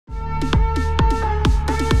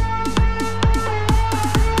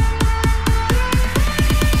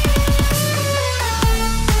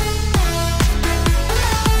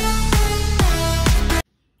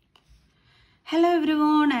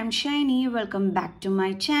I'm Shiny. Welcome back to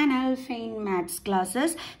my channel, Maths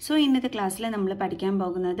Classes. So, in this class, we will study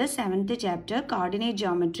the 7th chapter, Coordinate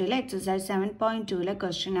Geometry, exercise 7.2,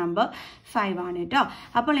 question number 5. So,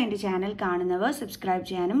 if you like this channel, subscribe,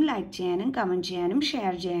 like, comment, share.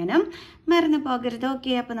 Okay,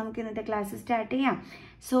 so we will class start.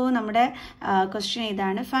 So, our question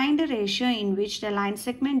is, find the ratio in which the line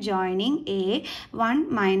segment joining A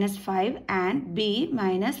 1 minus 5 and B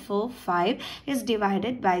minus 4 5 is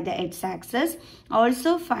divided by the x-axis.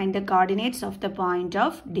 Also, find the coordinates of the point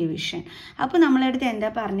of division. So, we will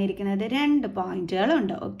two points.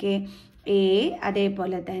 Okay, A,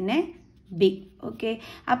 adepole B. Okay,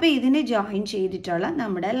 now we will join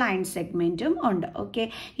the line segment. Okay,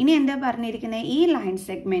 this line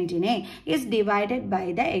segment is divided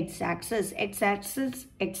by the x-axis.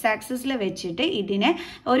 X-axis le vechite idine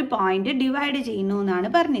oru point divide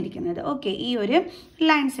cheyyunu parnirikkunnathu. Okay, ee oru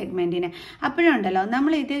line segment ine appoyundallo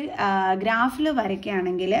nammal idu graph il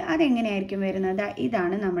varakkayanengil adu enganeyirikkum varunathu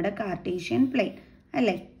idana nammade Cartesian plane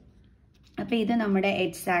alle. appo idu nammade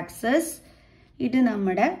x-axis, ഇത്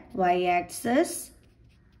നമ്മുടെ y-axis,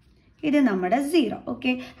 ഇത് നമ്മുടെ 0.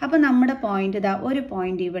 Okay, അപ്പോൾ നമ്മുടെ point ഇതാ ഒരു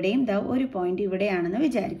point ഇവിടെയും ഇതാ ഒരു പോയിന്റ് ഇവിടെയാണെന്ന്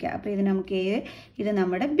വിചാരിക്കുക. അപ്പോൾ ഇത് നമുക്ക് ഇത്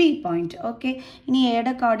നമ്മുടെ ബി പോയിന്റ്. ഓക്കെ, ഇനി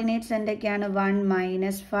എയുടെ കോർഡിനേറ്റ്സ് എന്തൊക്കെയാണ്? 1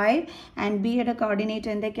 മൈനസ് 5 ആൻഡ് ബിയുടെ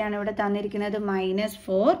കോർഡിനേറ്റ് എന്തൊക്കെയാണ് ഇവിടെ തന്നിരിക്കുന്നത്?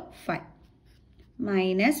 -4 5.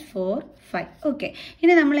 -4 5. ഓക്കെ,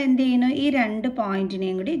 ഇനി നമ്മൾ എന്ത് ചെയ്യുന്നു? ഈ രണ്ട്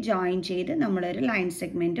പോയിന്റിനെയും കൂടി ജോയിൻ ചെയ്ത് നമ്മളൊരു ലൈൻ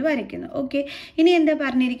സെഗ്മെന്റ് വരയ്ക്കുന്നു. ഓക്കെ, ഇനി എന്താ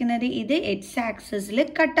പറഞ്ഞിരിക്കുന്നത്? ഇത് എക്സ് ആക്സിസിൽ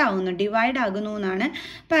കട്ടാവുന്നു, ഡിവൈഡ് ആകുന്നു എന്നാണ്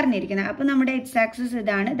പറഞ്ഞിരിക്കുന്നത്. അപ്പോൾ നമ്മുടെ എക്സ് ആക്സിസ്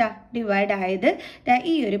ഇതാണ്, ഡിവൈഡ് ആയത്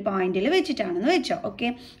ഈ ഒരു പോയിന്റിൽ വെച്ചിട്ടാണെന്ന് വെച്ചോ. ഓക്കെ,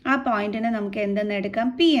 ആ പോയിന്റിനെ നമുക്ക് എന്തെന്ന് എടുക്കാം?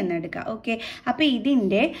 പി എന്ന് എടുക്കാം. ഓക്കെ, അപ്പോൾ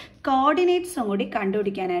ഇതിൻ്റെ കോർഡിനേറ്റ്സും കൂടി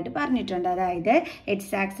കണ്ടുപിടിക്കാനായിട്ട് പറഞ്ഞിട്ടുണ്ട്. അതായത്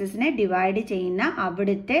എക്സ് ആക്സിസിനെ ഡിവൈഡ് ചെയ്യുന്ന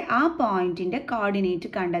അവിടുത്തെ ആ പോയിന്റിന്റെ കോർഡിനേറ്റ്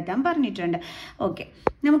കണ്ടെത്താൻ പറഞ്ഞിട്ടുണ്ട്. ഓക്കെ,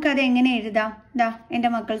 നമുക്കത് എങ്ങനെ എഴുതാം? എൻ്റെ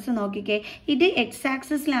മക്കൾസ് നോക്കിക്കേ, ഇത് എക്സ്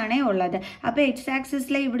ആക്സിസിലാണേ ഉള്ളത്. അപ്പോൾ എക്സ്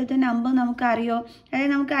ആക്സിസിലെ ഇവിടുത്തെ നമ്പർ നമുക്കറിയോ?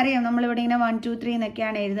 അതായത് നമുക്കറിയാം, നമ്മളിവിടെ ഇങ്ങനെ 1 2 3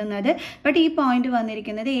 എന്നൊക്കെയാണ് എഴുതുന്നത്. ബട്ട് ഈ പോയിന്റ്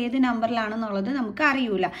വന്നിരിക്കുന്നത് ഏത് നമ്പറിലാണെന്നുള്ളത് നമുക്ക്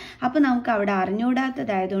അറിയൂല. അപ്പോൾ നമുക്ക് അവിടെ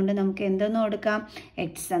അറിഞ്ഞുകൂടാത്തതായതുകൊണ്ട് നമുക്ക് എന്തെന്ന് കൊടുക്കാം?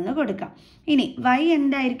 എക്സ് എന്ന് കൊടുക്കാം. ഇനി y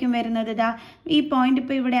എന്തായിരിക്കും വരുന്നത്? ഈ പോയിന്റ്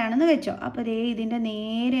ഇപ്പോൾ ഇവിടെയാണെന്ന് വെച്ചോ. അപ്പോൾ ഇതിൻ്റെ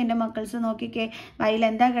നേരെ എൻ്റെ മക്കൾസ് നോക്കിക്കേ, വൈയിൽ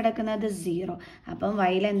എന്താ കിടക്കുന്നത്? 0. അപ്പം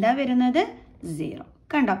വൈയിൽ എന്താ വരുന്നത്? 0.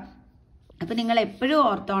 കണ്ടോ? അപ്പോൾ നിങ്ങൾ എപ്പോഴും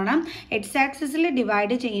ഓർത്തോണം, എക്സ് ആക്സിസിൽ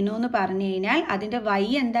ഡിവൈഡ് ചെയ്യുന്നു എന്ന് പറഞ്ഞു കഴിഞ്ഞാൽ അതിൻ്റെ y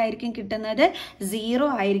എന്തായിരിക്കും കിട്ടുന്നത്? 0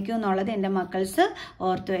 ആയിരിക്കും എന്നുള്ളത് എൻ്റെ മക്കൾസ്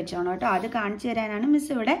ഓർത്ത് വെച്ചോണം കേട്ടോ. അത് കാണിച്ചു തരാനാണ് മിസ്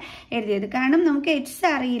ഇവിടെ എഴുതിയത്. കാരണം നമുക്ക് എക്സ്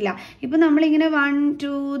അറിയില്ല. ഇപ്പം നമ്മളിങ്ങനെ 1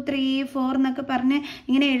 2 3 4 എന്നൊക്കെ പറഞ്ഞ്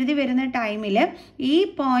ഇങ്ങനെ എഴുതി വരുന്ന ടൈമിൽ ഈ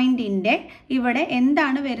പോയിന്റിൻ്റെ ഇവിടെ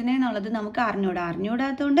എന്താണ് വരുന്നതെന്നുള്ളത് നമുക്ക്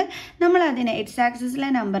അറിഞ്ഞൂടാത്തതുകൊണ്ട് നമ്മൾ അതിനെ എക്സ്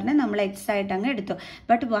ആക്സിസിലെ നമ്പറിനെ നമ്മൾ എക്സ് ആയിട്ട് അങ്ങ് എടുത്തു.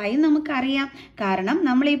 ബട്ട് y നമുക്കറിയാം, കാരണം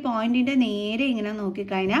നമ്മൾ ഈ പോയിന്റിൻ്റെ നേരെ ഇങ്ങനെ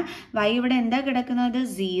നോക്കിക്കഴിഞ്ഞാൽ y ഇവിടെ എന്താ കിടക്കുന്നത്?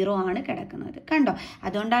 0 ആണ് കിടക്കുന്നത്. കണ്ടോ?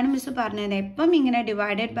 അതുകൊണ്ടാണ് മിസ് പറഞ്ഞത്, എപ്പം ഇങ്ങനെ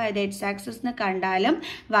divided by the X axis എന്ന് കണ്ടാലും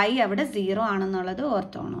y അവിടെ 0 ആണെന്നുള്ളത്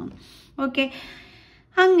ഓർത്തോണം. ഓക്കെ,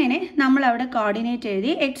 അങ്ങനെ നമ്മൾ അവിടെ കോർഡിനേറ്റ് എഴുതി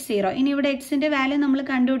x0. ഇനി ഇവിടെ എക്സിൻ്റെ വാല്യൂ നമ്മൾ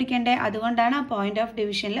കണ്ടുപിടിക്കേണ്ടേ, അതുകൊണ്ടാണ് ആ പോയിന്റ് ഓഫ്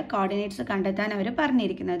ഡിവിഷനിൽ കോർഡിനേറ്റ്സ് കണ്ടെത്താൻ അവർ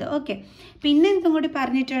പറഞ്ഞിരിക്കുന്നത്. ഓക്കെ, പിന്നെ എന്തും കൂടി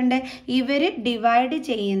പറഞ്ഞിട്ടുണ്ട്, ഇവർ ഡിവൈഡ്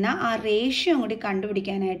ചെയ്യുന്ന ആ റേഷ്യോ കൂടി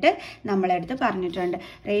കണ്ടുപിടിക്കാനായിട്ട് നമ്മളെടുത്ത് പറഞ്ഞിട്ടുണ്ട്.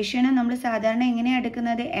 റേഷ്യോനെ നമ്മൾ സാധാരണ എങ്ങനെയാണ്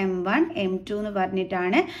എടുക്കുന്നത്? m1 m2 എന്ന്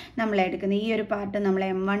പറഞ്ഞിട്ടാണ് നമ്മൾ എടുക്കുന്നത്. ഈ ഒരു പാർട്ട് നമ്മൾ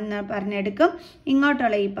m1 എന്ന് പറഞ്ഞെടുക്കും,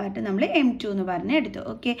 ഇങ്ങോട്ടുള്ള ഈ പാർട്ട് നമ്മൾ m2 എന്ന് പറഞ്ഞെടുത്തു.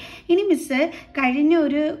 ഓക്കെ, ഇനി മിസ് കഴിഞ്ഞ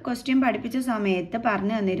ഒരു ക്വസ്റ്റ്യൻ പഠിപ്പിച്ച സമയത്ത് പറഞ്ഞു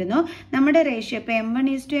തന്നിരുന്നു നമ്മുടെ റേഷ്യോ ഇപ്പോൾ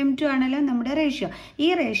m1:m2 ആണല്ലോ നമ്മുടെ റേഷ്യോ. ഈ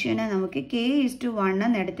റേഷ്യോനെ നമുക്ക് k:1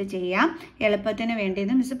 എന്ന് എടുത്ത് ചെയ്യാം, എളുപ്പത്തിന്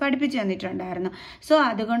വേണ്ടിയെന്ന് മിസ് പഠിപ്പിച്ചു തന്നിട്ടുണ്ടായിരുന്നു. സോ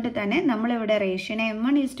അതുകൊണ്ട് തന്നെ നമ്മളിവിടെ റേഷ്യോനെ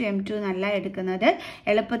m1:m2 എന്നല്ല എടുക്കുന്നത്,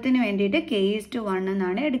 എളുപ്പത്തിന് വേണ്ടിയിട്ട് k:1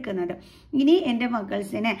 എന്നാണ് എടുക്കുന്നത്. ഇനി എൻ്റെ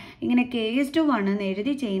മക്കൾസിനെ ഇങ്ങനെ k:1 എന്ന്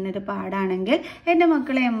എഴുതി ചെയ്യുന്നത് പാടാണെങ്കിൽ എൻ്റെ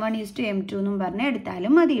മക്കളെ m1:m2 എന്നും പറഞ്ഞ്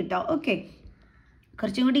എടുത്താലും മതി കേട്ടോ. ഓക്കെ,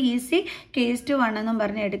 കുറച്ചും കൂടി ഈസി k:1 എന്നും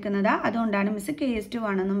പറഞ്ഞ് എടുക്കുന്നതാ. അതുകൊണ്ടാണ് മിസ്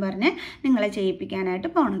k:1 എന്നും പറഞ്ഞ് നിങ്ങളെ ചെയ്യിപ്പിക്കാനായിട്ട്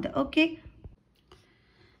പോണത്. ഓക്കെ,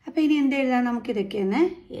 അപ്പോൾ ഇനി എന്ത് എഴുതാം? നമുക്കിതൊക്കെ ഒന്ന്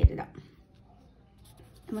എഴുതാം.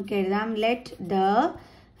 നമുക്ക് എഴുതാം, ലെറ്റ് ദ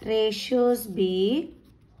റേഷ്യോസ് ബി.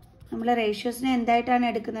 നമ്മൾ റേഷ്യോസിനെ എന്തായിട്ടാണ്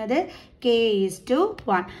എടുക്കുന്നത്?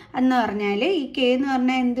 k:1 എന്ന് പറഞ്ഞാൽ ഈ k എന്ന്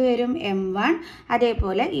പറഞ്ഞാൽ എന്ത് വരും? m1.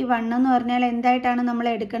 അതേപോലെ ഈ 1 എന്ന് പറഞ്ഞാൽ എന്തായിട്ടാണ് നമ്മൾ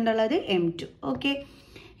എടുക്കേണ്ടുള്ളത്? m2. ഓക്കെ,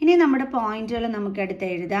 ഇനി നമ്മുടെ പോയിന്റുകൾ നമുക്ക് എടുത്ത്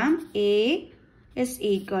എഴുതാം. A is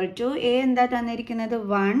equal to, A എന്താ തന്നിരിക്കുന്നത്?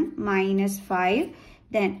 1 minus 5.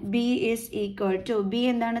 Then B is equal to, B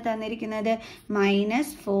എന്താണ് തന്നിരിക്കുന്നത്?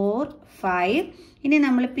 -4 5. ഇനി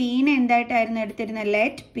നമ്മൾ Pനെ എന്തായിട്ടായിരുന്നു എടുത്തിരുന്നത്?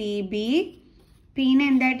 Let PB. Pനെ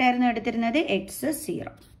എന്തായിട്ടായിരുന്നു എടുത്തിരുന്നത്?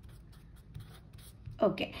 x0.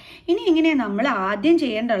 ഓക്കെ, ഇനി എങ്ങനെയാണ് നമ്മൾ ആദ്യം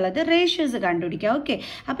ചെയ്യേണ്ടുള്ളത് റേഷ്യോസ് കണ്ടുപിടിക്കുക. ഓക്കെ,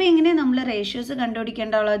 അപ്പോൾ എങ്ങനെയാണ് നമ്മൾ റേഷ്യോസ്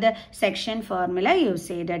കണ്ടുപിടിക്കേണ്ടുള്ളത്? സെക്ഷൻ ഫോർമുല യൂസ്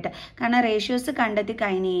ചെയ്തിട്ട്. കാരണം റേഷ്യോസ് കണ്ടെത്തി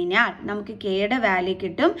കഴിഞ്ഞ് കഴിഞ്ഞാൽ നമുക്ക് കെയുടെ വാല്യൂ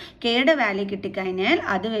കിട്ടും. കെയുടെ വാല്യൂ കിട്ടിക്കഴിഞ്ഞാൽ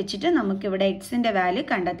അത് വെച്ചിട്ട് നമുക്കിവിടെ എക്സിൻ്റെ വാല്യൂ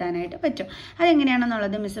കണ്ടെത്താനായിട്ട് പറ്റും.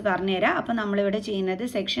 അതെങ്ങനെയാണെന്നുള്ളത് മിസ് പറഞ്ഞുതരാം. അപ്പോൾ നമ്മളിവിടെ ചെയ്യുന്നത്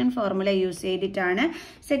സെക്ഷൻ ഫോർമുല യൂസ് ചെയ്തിട്ടാണ്.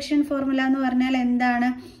 സെക്ഷൻ ഫോർമുല എന്ന് പറഞ്ഞാൽ എന്താണ്?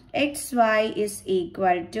 X Y is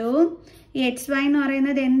equal to, ഈ എക്സ് വൈ എന്ന്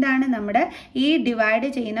പറയുന്നത് എന്താണ്? നമ്മുടെ ഈ ഡിവൈഡ്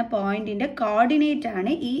ചെയ്യുന്ന പോയിന്റിന്റെ കോർഡിനേറ്റ്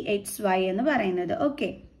ആണ് ഈ എക്സ് വൈ എന്ന് പറയുന്നത്. ഓക്കെ,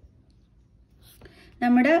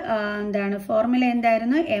 നമ്മുടെ എന്താണ് ഫോർമുല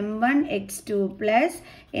എന്തായിരുന്നു? m1x2 plus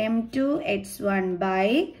m2x1 by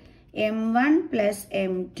m1 plus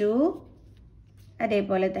m2.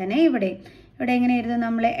 അതേപോലെ തന്നെ ഇവിടെ എങ്ങനെ എഴുതും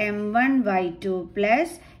നമ്മൾ? m1y2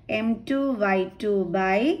 plus m2y2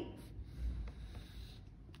 by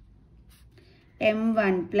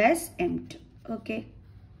m1 plus m2. Okay,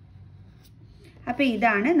 അപ്പോൾ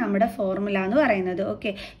ഇതാണ് നമ്മുടെ ഫോർമുല എന്ന് പറയുന്നത്.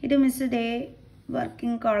 ഓക്കെ, ഇത് മിസ് ഇതേ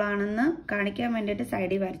വർക്കിംഗ് കോളാണെന്ന് കാണിക്കാൻ വേണ്ടിയിട്ട്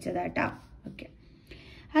സൈഡിൽ വരച്ചതാട്ടോ. ഓക്കെ,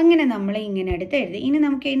 അങ്ങനെ നമ്മൾ ഇങ്ങനെ എടുത്ത് എഴുതി. ഇനി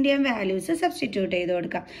നമുക്ക് എന്ത് ചെയ്യാം? വാല്യൂസ് സബ്സ്റ്റിറ്റ്യൂട്ട് ചെയ്ത്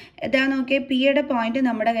കൊടുക്കാം. ഇതാ നോക്കിയേ, പിയുടെ പോയിന്റ്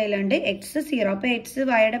നമ്മുടെ കയ്യിലുണ്ട് x0. അപ്പോൾ എക്സ്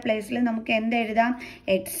വൈയുടെ പ്ലേസിൽ നമുക്ക് എന്ത് എഴുതാം?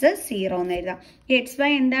 x0 എന്ന് എഴുതാം. ഈ എക്സ്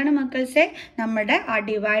വൈ എന്താണ് മക്കൾസെ? നമ്മുടെ ആ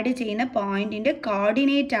ഡിവൈഡ് ചെയ്യുന്ന പോയിന്റിന്റെ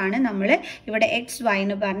കോർഡിനേറ്റ് ആണ് നമ്മൾ ഇവിടെ എക്സ് വൈ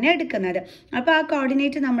എന്ന് പറഞ്ഞ് എടുക്കുന്നത്. അപ്പോൾ ആ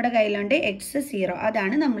കോർഡിനേറ്റ് നമ്മുടെ കയ്യിലുണ്ട് x0.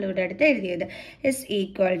 അതാണ് നമ്മളിവിടെ എടുത്ത് എഴുതിയത്. ഇസ്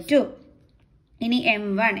ഈക്വൽ ടു, ഇനി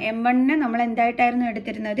m1നെ നമ്മൾ എന്തായിട്ടായിരുന്നു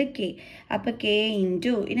എടുത്തിരുന്നത്? കെ. അപ്പോൾ കെ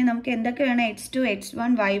ഇൻറ്റു, ഇനി നമുക്ക് എന്തൊക്കെ വേണം? x2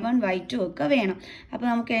 x1 y1 y2 ഒക്കെ വേണം. അപ്പോൾ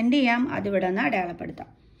നമുക്ക് എന്ത് ചെയ്യാം? അതിവിടെ നിന്ന് അടയാളപ്പെടുത്താം.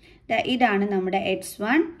 ഇതാണ് നമ്മുടെ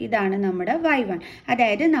x1, ഇതാണ് നമ്മുടെ y1.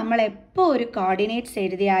 അതായത് നമ്മൾ എപ്പോൾ ഒരു കോർഡിനേറ്റ്സ്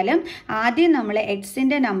എഴുതിയാലും ആദ്യം നമ്മൾ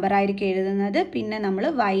എക്സിൻ്റെ നമ്പർ ആയിരിക്കും എഴുതുന്നത്, പിന്നെ നമ്മൾ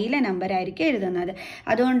വൈയിലെ നമ്പർ ആയിരിക്കും എഴുതുന്നത്.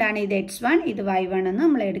 അതുകൊണ്ടാണ് ഇത് x1 ഇത് y1 എന്ന്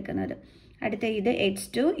നമ്മൾ എടുക്കുന്നത്. അടുത്ത ഇത്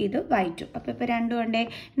x2 ഇത് y2. അപ്പോൾ ഇപ്പോൾ രണ്ടും ഉണ്ടേ.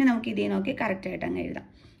 ഇനി നമുക്ക് ഇതിൽ നോക്കി കറക്റ്റായിട്ട് അങ്ങ് എഴുതാം.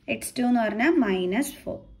 x2 എന്ന് പറഞ്ഞാൽ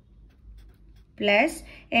 -4 പ്ലസ്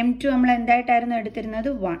m2 നമ്മൾ എന്തായിട്ടായിരുന്നു എടുത്തിരുന്നത്?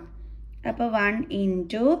 1. അപ്പോൾ 1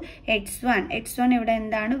 ഇൻറ്റു x1 ഇവിടെ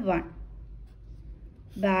എന്താണ്? 1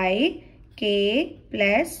 ബൈ k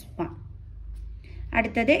പ്ലസ് 1.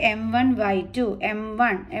 അടുത്തത് m1y2.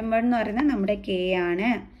 m1 എന്ന് പറയുന്നത് നമ്മുടെ k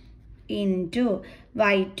ആണ്, ഇൻറ്റു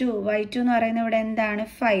y2 എന്ന് പറയുന്നത് ഇവിടെ എന്താണ്?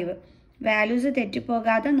 5. വാല്യൂസ്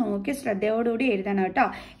തെറ്റിപ്പോകാതെ നോക്കി ശ്രദ്ധയോടുകൂടി എഴുതണം കേട്ടോ.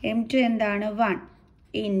 m2 എന്താണ്? 1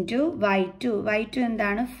 ഇൻറ്റു y2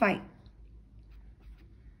 എന്താണ്? 5.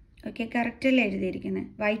 ഓക്കെ, കറക്റ്റല്ലേ എഴുതിയിരിക്കുന്നത്?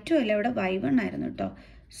 y2 അല്ല, ഇവിടെ y1 ആയിരുന്നു കേട്ടോ.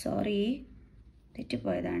 സോറി,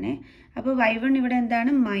 തെറ്റിപ്പോയതാണ്. അപ്പോൾ y1 ഇവിടെ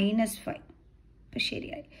എന്താണ്? -5. അപ്പോൾ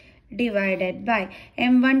ശരിയായി. Divided by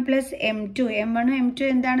m1 plus m2. m1ഉം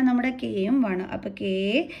m2 എന്താണ്? നമ്മുടെ kയും 1. അപ്പോൾ k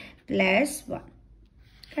പ്ലസ് 1.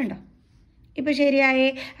 കണ്ടോ? ഇപ്പോൾ ശരിയായേ.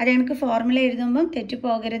 അത് എനിക്ക് ഫോർമുല എഴുതുമ്പം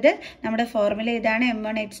തെറ്റിപ്പോകരുത്. നമ്മുടെ ഫോർമുല ഇതാണ്: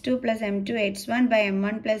 m1x2 plus m2x1 by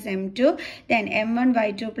m1 plus m2, then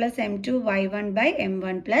m1y2 plus m2y1 by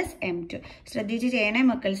m1 plus m2. ശ്രദ്ധിച്ച് ചെയ്യണേ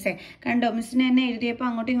മക്കൾസേ. കണ്ടോ, മിസ്സിന് തന്നെ എഴുതിയപ്പോൾ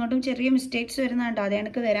അങ്ങോട്ടും ഇങ്ങോട്ടും ചെറിയ മിസ്റ്റേക്സ് വരുന്നുണ്ടോ? അത്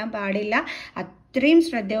എനിക്ക് വരാൻ പാടില്ല. അത്രയും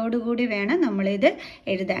ശ്രദ്ധയോടുകൂടി വേണം നമ്മളിത്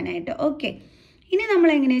എഴുതാനായിട്ട്. ഓക്കെ, ഇനി നമ്മൾ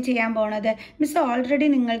എങ്ങനെയാണ് ചെയ്യാൻ പോണത്? മിസ് ഓൾറെഡി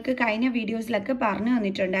നിങ്ങൾക്ക് കഴിഞ്ഞ വീഡിയോസിലൊക്കെ പറഞ്ഞു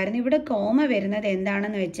തന്നിട്ടുണ്ടായിരുന്നു. ഇവിടെ കോമ വരുന്നത്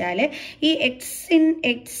എന്താണെന്ന് വെച്ചാൽ ഈ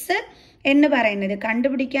എക്സ് എന്ന് പറയുന്നത്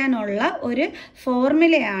കണ്ടുപിടിക്കാനുള്ള ഒരു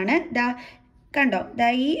ഫോർമുലയാണ്. കണ്ടോ,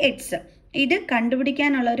 ഈ എക്സ് ഇത്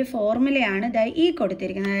കണ്ടുപിടിക്കാനുള്ള ഒരു ഫോർമുലയാണ് ഈ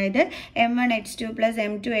കൊടുത്തിരിക്കുന്നത്. അതായത് m1x2 plus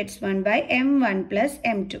m2x1 by m1 plus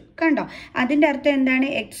m2. കണ്ടോ, അതിൻ്റെ അർത്ഥം എന്താണ്?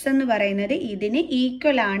 എക്സ് എന്ന് പറയുന്നത് ഇതിന്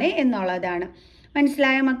ഈക്വൽ ആണ് എന്നുള്ളതാണ്.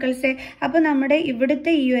 മനസ്സിലായ മക്കൾസെ? അപ്പോൾ നമ്മുടെ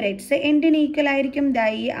ഇവിടുത്തെ ഈ ഒരു എക്സ് എന്തിന് ഈക്വൽ ആയിരിക്കും?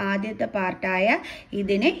 ഈ ആദ്യത്തെ പാർട്ടായ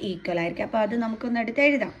ഇതിന് ഈക്വൽ ആയിരിക്കും. അപ്പോൾ അത് നമുക്കൊന്ന് എടുത്ത്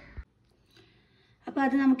എഴുതാം. അപ്പോൾ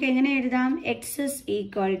അത് നമുക്ക് എങ്ങനെ എഴുതാം? X is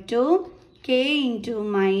equal to k into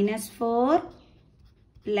 -4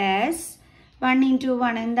 plus 1 into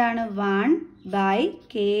 1 എന്താണ്? 1 ബൈ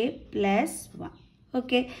k പ്ലസ് 1.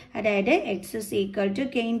 ഓക്കെ, അതായത് X is equal to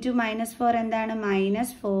k into -4 എന്താണ്?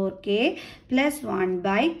 -4k plus 1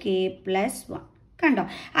 by k plus 1. കണ്ടോ,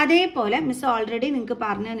 അതേപോലെ മിസ് ഓൾറെഡി നിങ്ങൾക്ക്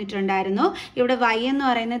പറഞ്ഞു തന്നിട്ടുണ്ടായിരുന്നു. ഇവിടെ y എന്ന്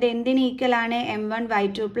പറയുന്നത് എന്തിന് ഈക്വൽ ആണ്?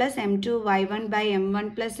 m1y2 plus m2y1 by m1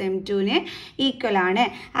 plus m2ന് equal ആണ്.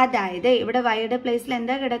 അതായത് ഇവിടെ വൈയുടെ പ്ലേസിൽ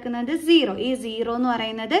എന്താ കിടക്കുന്നത്? 0. ഈ 0 എന്ന്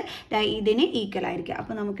പറയുന്നത് ഇതിന് ഈക്വൽ ആയിരിക്കും.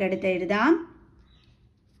 അപ്പോൾ നമുക്ക് എടുത്ത് എഴുതാം.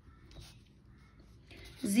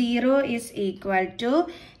 0 is equal to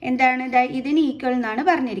എന്താണ്? ഇതിന് ഈക്വൽ എന്നാണ്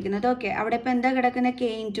പറഞ്ഞിരിക്കുന്നത്. ഓക്കെ, അവിടെ ഇപ്പോൾ എന്താ കിടക്കുന്നത്? k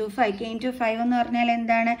into 5. k ഇൻറ്റു 5 എന്ന് പറഞ്ഞാൽ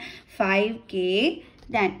എന്താണ്? 5k.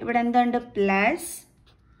 ദെൻ ഇവിടെ എന്തുണ്ട്? പ്ലസ്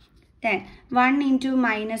ദെൻ 1 ഇൻറ്റു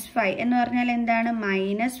 -5 എന്ന് പറഞ്ഞാൽ എന്താണ്?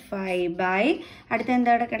 -5 ബൈ അടുത്ത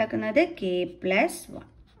എന്താ ഇവിടെ കിടക്കുന്നത്? k plus 1.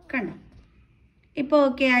 കണ്ടോ, ഇപ്പോൾ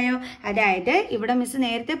ഓക്കെ ആയോ? അതായത് ഇവിടെ മിസ്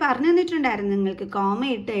നേരത്തെ പറഞ്ഞു തന്നിട്ടുണ്ടായിരുന്നു നിങ്ങൾക്ക് കോമ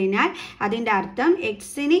ഇട്ട് കഴിഞ്ഞാൽ അതിൻ്റെ അർത്ഥം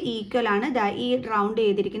എക്സിന് ഈക്വൽ ആണ് ഈ റൗണ്ട്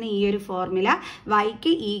ചെയ്തിരിക്കുന്ന ഈ ഒരു ഫോർമുല,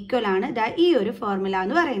 വൈക്ക് ഈക്വൽ ആണ് ഈ ഒരു ഫോർമുല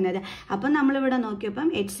എന്ന് പറയുന്നത്. അപ്പം നമ്മളിവിടെ നോക്കിയപ്പം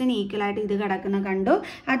എക്സിന് ഈക്വൽ ആയിട്ട് ഇത് കിടക്കുന്ന കണ്ടു.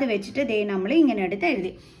 അത് വെച്ചിട്ട് ദേ നമ്മൾ ഇങ്ങനെ എടുത്ത്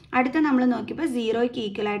എഴുതി. അടുത്ത നമ്മൾ നോക്കിയപ്പോൾ 0ക്ക്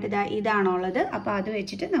ഈക്വൽ ആയിട്ട് ഇതാണുള്ളത്. അപ്പോൾ അത്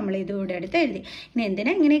വെച്ചിട്ട് നമ്മൾ ഇതുകൂടെ എടുത്ത് എഴുതി. ഇനി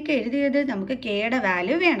എന്തിനാ ഇങ്ങനെയൊക്കെ എഴുതിയത്? നമുക്ക് കെയുടെ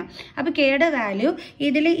വാല്യൂ വേണം. അപ്പോൾ കെയുടെ വാല്യൂ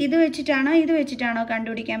ഇത് വെച്ചിട്ടാണോ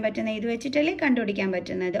കണ്ടുപിടിക്കാൻ പറ്റുന്നത്? ഇത് വെച്ചിട്ടല്ലേ കണ്ടുപിടിക്കാൻ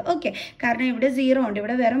പറ്റുന്നത്. ഓക്കെ, കാരണം ഇവിടെ 0 ഉണ്ട്,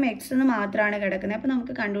 ഇവിടെ വെറും എക്സ് എന്ന് മാത്രമാണ് കിടക്കുന്നത്. അപ്പോൾ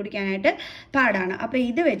നമുക്ക് കണ്ടുപിടിക്കാനായിട്ട് പാടാണ്. അപ്പോൾ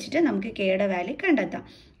ഇത് വെച്ചിട്ട് നമുക്ക് കെയുടെ വാല്യൂ കണ്ടെത്താം.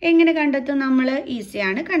 എങ്ങനെ കണ്ടെത്തും? നമ്മൾ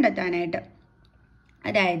ഈസിയാണ് കണ്ടെത്താനായിട്ട്.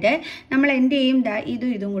 അതായത് നമ്മൾ എന്ത് ചെയ്യും?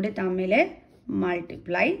 ഇതും കൂടി തമ്മിൽ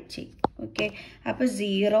മൾട്ടിപ്ലൈ ചെയ്യും. ഓക്കെ, അപ്പോൾ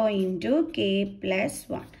 0 × k +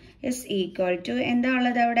 1 ഇസ് ഈക്വൽ ടു എന്താ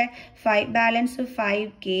ഉള്ളത് അവിടെ? 5 balance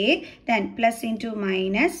 5k then plus into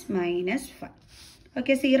minus -5.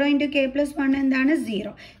 Okay, 0 × k + 1 എന്താണ്?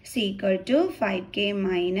 0 ഇസ് ഈക്വൽ ടു 5k -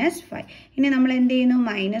 5. ഇനി നമ്മൾ എന്ത് ചെയ്യുന്നു?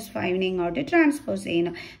 -5നെ ഇങ്ങോട്ട് ട്രാൻസ്പോസ്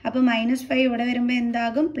ചെയ്യുന്നു. അപ്പോൾ -5 ഇവിടെ വരുമ്പോൾ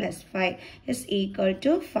എന്താകും? +5 ഇസ് ഈക്വൽ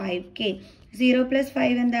ടു 5k. 0 +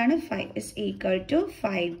 5 എന്താണ്? 5 ഇസ് ഈക്വൽ ടു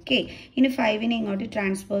 5k. ഇനി 5നെ ഇങ്ങോട്ട്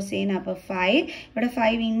ട്രാൻസ്പോസ് ചെയ്യുന്നു. അപ്പോൾ 5 ഇവിടെ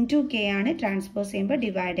 5 × k ആണ്. ട്രാൻസ്പോസ് ചെയ്യുമ്പോൾ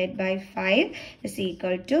divided by 5 is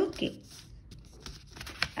equal to k.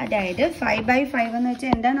 അതായത് 5/5 എന്ന്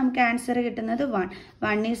വെച്ചാൽ എന്താ നമുക്ക് ആൻസർ കിട്ടുന്നത്?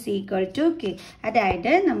 1 ഈസ് ഈക്വൽ ടു k.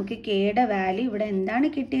 അതായത് നമുക്ക് കെയുടെ വാല്യൂ ഇവിടെ എന്താണ്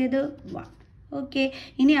കിട്ടിയത്? 1. ഓക്കെ,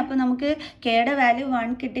 ഇനി അപ്പോൾ നമുക്ക് കെയുടെ വാല്യൂ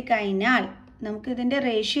 1 കിട്ടിക്കഴിഞ്ഞാൽ നമുക്ക് ഇതിൻ്റെ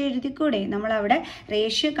റേഷ്യോ എഴുതിക്കൂടെ? നമ്മളവിടെ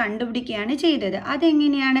റേഷ്യോ കണ്ടുപിടിക്കുകയാണ് ചെയ്തത്.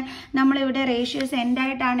 അതെങ്ങനെയാണ്? നമ്മളിവിടെ റേഷ്യോസ്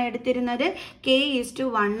എന്തായിട്ടാണ് എടുത്തിരുന്നത്?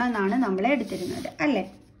 k:1 എന്നാണ് നമ്മൾ എടുത്തിരുന്നത് അല്ലേ?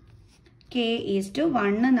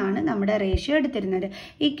 k:1 എന്നാണ് നമ്മുടെ റേഷ്യോ എടുത്തിരുന്നത്.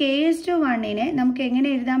 ഈ k:1നെ നമുക്ക് എങ്ങനെ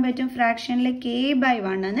എഴുതാൻ പറ്റും? ഫ്രാക്ഷനിൽ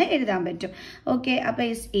k/1 എന്ന് എഴുതാൻ പറ്റും. ഓക്കെ, അപ്പോൾ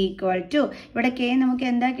ഇസ് ഈക്വൽ ടു ഇവിടെ k നമുക്ക്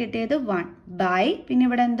എന്താ കിട്ടിയത്? 1 പിന്നെ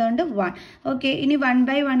ഇവിടെ എന്തുണ്ട്? 1. ഓക്കെ, ഇനി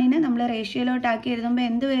 1/1നെ നമ്മൾ റേഷ്യോയിലോട്ടാക്കി എഴുതുമ്പോൾ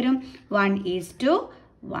എന്ത് വരും?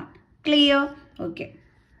 1:1. ക്ലിയർ? ഓക്കെ,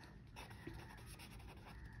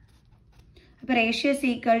 അപ്പോൾ റേഷ്യോ ഇസ്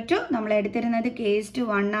ഈക്വൽ ടു നമ്മൾ എടുത്തിരുന്നത്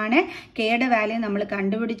k:1 ആണ്. കെയുടെ വാല്യൂ നമ്മൾ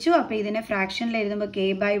കണ്ടുപിടിച്ചു. അപ്പോൾ ഇതിനെ ഫ്രാക്ഷനിൽ എഴുതുമ്പോൾ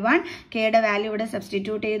k/1, കെയുടെ വാല്യൂ ഇവിടെ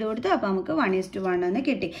സബ്സ്റ്റിറ്റ്യൂട്ട് ചെയ്ത് കൊടുത്തു. അപ്പോൾ നമുക്ക് 1:1 എന്ന്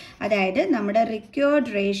കിട്ടി. അതായത് നമ്മുടെ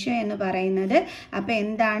റിക്വയർഡ് റേഷ്യോ എന്ന് പറയുന്നത് അപ്പോൾ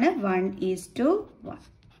എന്താണ്? 1:1.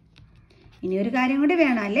 ഇനി ഒരു കാര്യം കൂടി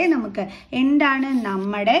വേണം അല്ലേ നമുക്ക്? എന്താണ്?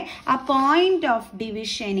 നമ്മുടെ ആ പോയിന്റ് ഓഫ്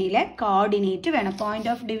ഡിവിഷനിലെ കോർഡിനേറ്റ് വേണം.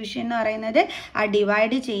 പോയിന്റ് ഓഫ് ഡിവിഷൻ എന്ന് പറയുന്നത് ആ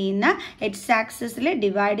ഡിവൈഡ് ചെയ്യുന്ന എക്സ് ആക്സിസിൽ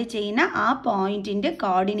ഡിവൈഡ് ചെയ്യുന്ന ആ പോയിന്റിന്റെ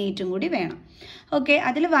കോർഡിനേറ്റും കൂടി വേണം. ഓക്കെ,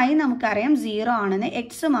 അതിൽ y നമുക്കറിയാം 0 ആണെന്ന്.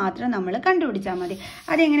 എക്സ് മാത്രം നമ്മൾ കണ്ടുപിടിച്ചാൽ മതി.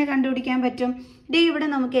 അതെങ്ങനെ കണ്ടുപിടിക്കാൻ പറ്റും? ഇവിടെ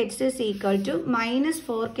നമുക്ക് x is equal to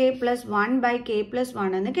 -4k + 1/k +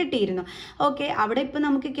 1 എന്ന് കിട്ടിയിരുന്നു. ഓക്കെ, അവിടെ ഇപ്പോൾ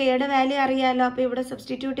നമുക്ക് കെയുടെ വാല്യൂ അറിയാമല്ലോ. അപ്പോൾ ഇവിടെ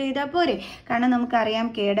സബ്സ്റ്റിറ്റ്യൂട്ട് ചെയ്താൽ പോരെ? കാരണം നമുക്കറിയാം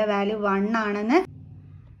കെയുടെ വാല്യൂ 1 ആണെന്ന്.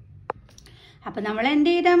 അപ്പോൾ നമ്മൾ എന്ത്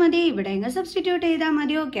ചെയ്താൽ മതി? ഇവിടെ എങ്ങനെ സബ്സ്റ്റിറ്റ്യൂട്ട് ചെയ്താൽ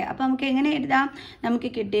മതി. ഓക്കെ, അപ്പോൾ നമുക്ക് എങ്ങനെ എഴുതാം?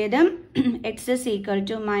 നമുക്ക് കിട്ടിയത് x is equal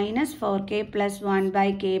to -4k +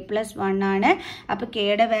 1/k + 1 ആണ്. അപ്പോൾ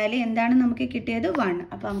കെയുടെ വാല്യൂ എന്താണ് നമുക്ക് കിട്ടിയത്? 1.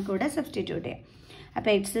 അപ്പോൾ നമുക്ക് ഇവിടെ സബ്സ്റ്റിറ്റ്യൂട്ട് ചെയ്യാം.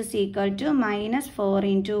 അപ്പോൾ x is equal to -4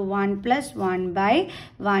 × 1 +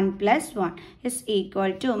 1/1 + 1 is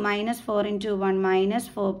equal to -4 × 1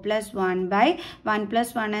 -4 + 1/1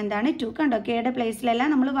 + 1 എന്താണ്? 2. കണ്ടോ, കെയുടെ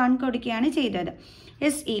പ്ലേസിലെല്ലാം നമ്മൾ 1 കൊടുക്കുകയാണ് ചെയ്തത്.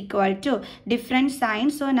 is equal to different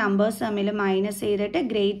signs. So numbers തമ്മിൽ മൈനസ് ചെയ്തിട്ട്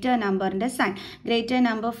ഗ്രേറ്റർ നമ്പറിൻ്റെ സൈൻ. ഗ്രേറ്റർ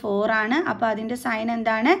നമ്പർ 4 ആണ്. അപ്പോൾ അതിൻ്റെ സൈൻ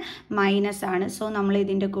എന്താണ്? മൈനസ് ആണ്. സോ നമ്മൾ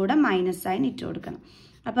ഇതിൻ്റെ കൂടെ മൈനസ് സൈൻ ഇട്ട് കൊടുക്കണം.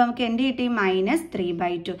 അപ്പോൾ നമുക്ക് എന്ത് കിട്ടി?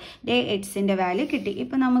 -3/2. എക്സിൻ്റെ വാല്യൂ കിട്ടി.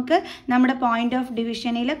 ഇപ്പോൾ നമുക്ക് നമ്മുടെ പോയിന്റ് ഓഫ്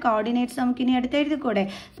ഡിവിഷനിലെ കോർഡിനേറ്റ്സ് നമുക്ക് ഇനി എടുത്ത് എഴുതിക്കൂടെ?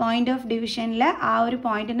 പോയിന്റ് ഓഫ് ഡിവിഷനിൽ ആ ഒരു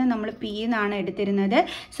പോയിന്റിനെ നമ്മൾ P എന്നാണ് എടുത്തിരുന്നത്.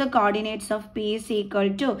 So coordinates of P is equal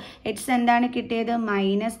to X എന്താണ് കിട്ടിയത്?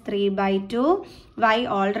 -3/2. y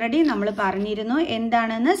ഓൾറെഡി നമ്മൾ പറഞ്ഞിരുന്നു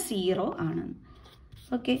എന്താണെന്ന്? 0 ആണെന്ന്.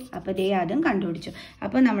 ഓക്കെ, അപ്പോൾ ദേ അതും കണ്ടുപിടിച്ചു.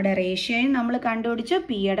 അപ്പോൾ നമ്മുടെ റേഷ്യോയും നമ്മൾ കണ്ടുപിടിച്ചു,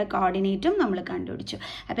 പിയുടെ കോർഡിനേറ്റും നമ്മൾ കണ്ടുപിടിച്ചു.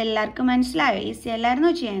 അപ്പോൾ എല്ലാവർക്കും മനസ്സിലായോ? ഈസി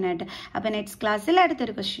അല്ലായിരുന്നോ ചെയ്യാനായിട്ട്? അപ്പോൾ നെക്സ്റ്റ് ക്ലാസ്സിൽ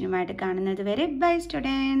അടുത്തൊരു ക്വസ്റ്റ്യനുമായിട്ട് കാണുന്നത് വരെ ബൈ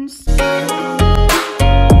സ്റ്റുഡൻസ്.